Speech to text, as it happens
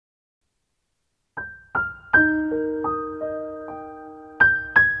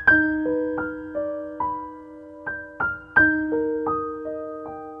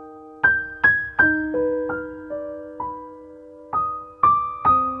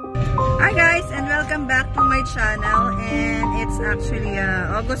welcome back to my channel, and it's actually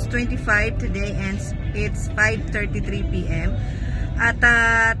August 25 today and it's 5:33 p.m. At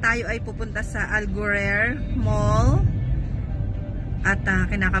tayo ay pupunta sa Algurer Mall at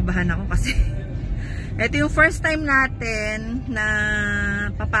kinakabahan ako kasi ito yung first time natin na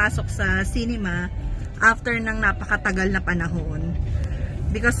papasok sa cinema after ng napakatagal na panahon,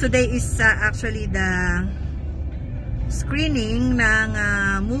 because today is actually the screening ng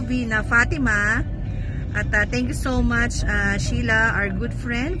movie na Fatima. At thank you so much Sheila, our good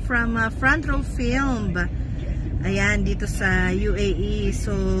friend from Front Row Film, ayan, dito sa UAE.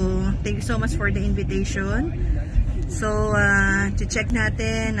 So thank you so much for the invitation. So check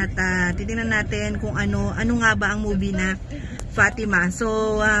natin at titingnan natin kung ano nga ba ang movie na Fatima.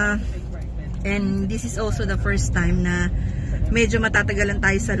 So and this is also the first time na medyo matatagalan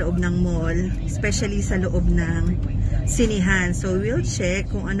tayo sa loob ng mall, especially sa loob ng sinihan. So we'll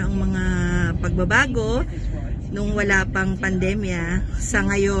check kung ano ang mga pagbabago nung wala pang pandemya sa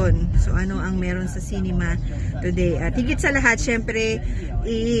ngayon. So ano ang meron sa cinema today. At higit sa lahat, syempre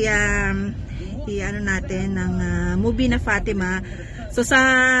ano natin ng movie na Fatima. So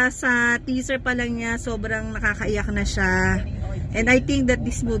sa teaser pa lang niya, sobrang nakakaiyak na siya. And I think that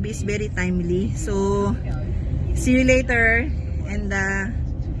this movie is very timely. So see you later, and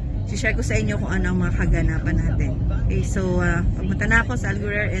share ko sa inyo kung ano ang mga kaganapan natin. Okay, so pumunta na ako sa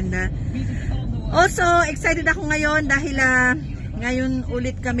Algurer, and also excited ako ngayon dahil ngayon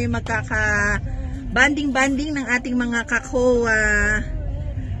ulit kami magkaka-banding ng ating mga kako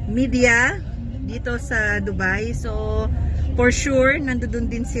media dito sa Dubai. So for sure nandoon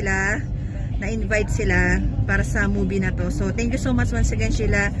din sila, na-invite sila para sa movie na to. So thank you so much once again,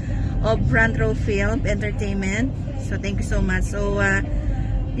 Sheila of Front Row Film Entertainment. So thank you so much. So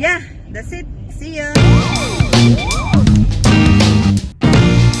yeah, that's it. See ya.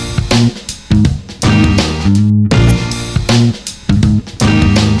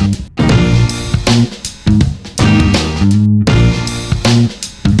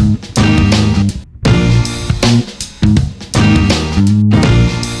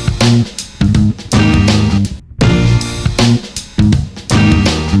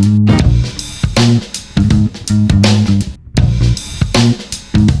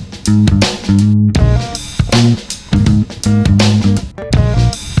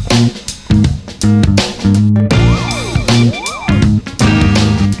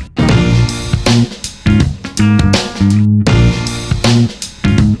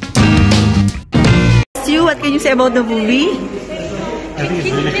 What can you say about the movie? I think it's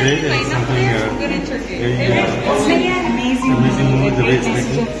really great, and something very amazing movie, the way it's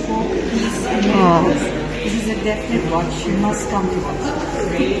written. Oh. This is a definite watch. You must come to watch.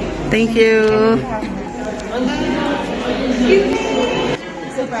 Thank you.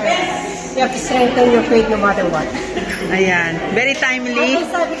 You have to strengthen your faith no matter what. Ayan, very timely. Ang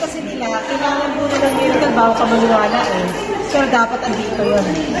sabi kasi nila, kailangan muna ng miracle bago ka maniwala eh. Pero dapat andito yun.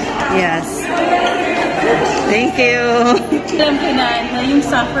 Yes. Thank you. Alam ko na yung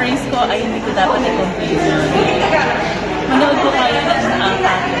sufferings ko ay hindi ko dapat i-complain. Manood ko kayo ng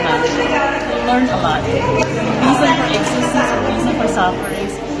Fatima. Learn a lot. Reason for existence, reason for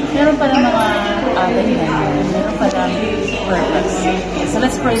sufferings. Meron pa lang mga dahilan. Meron pa lang purpose. So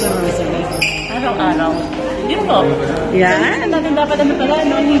let's pray the rosary. Araw-araw. Yun po. Yeah. So, natin dapat ano pala,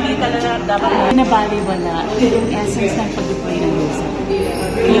 no? Hindi talaga dapat nabaliwala yung essence ng pag-pray ng rosary.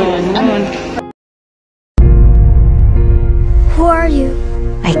 Yun. Who are you?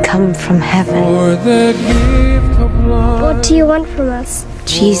 I come from heaven. What do you want from us?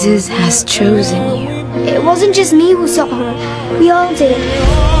 Jesus has chosen you. It wasn't just me who saw her. We all did.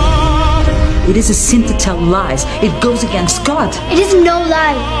 It is a sin to tell lies. It goes against God. It is no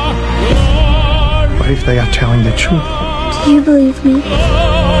lie. What if they are telling the truth? Do you believe me?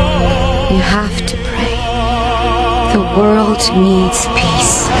 You have to pray. The world needs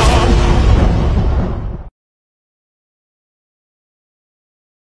peace.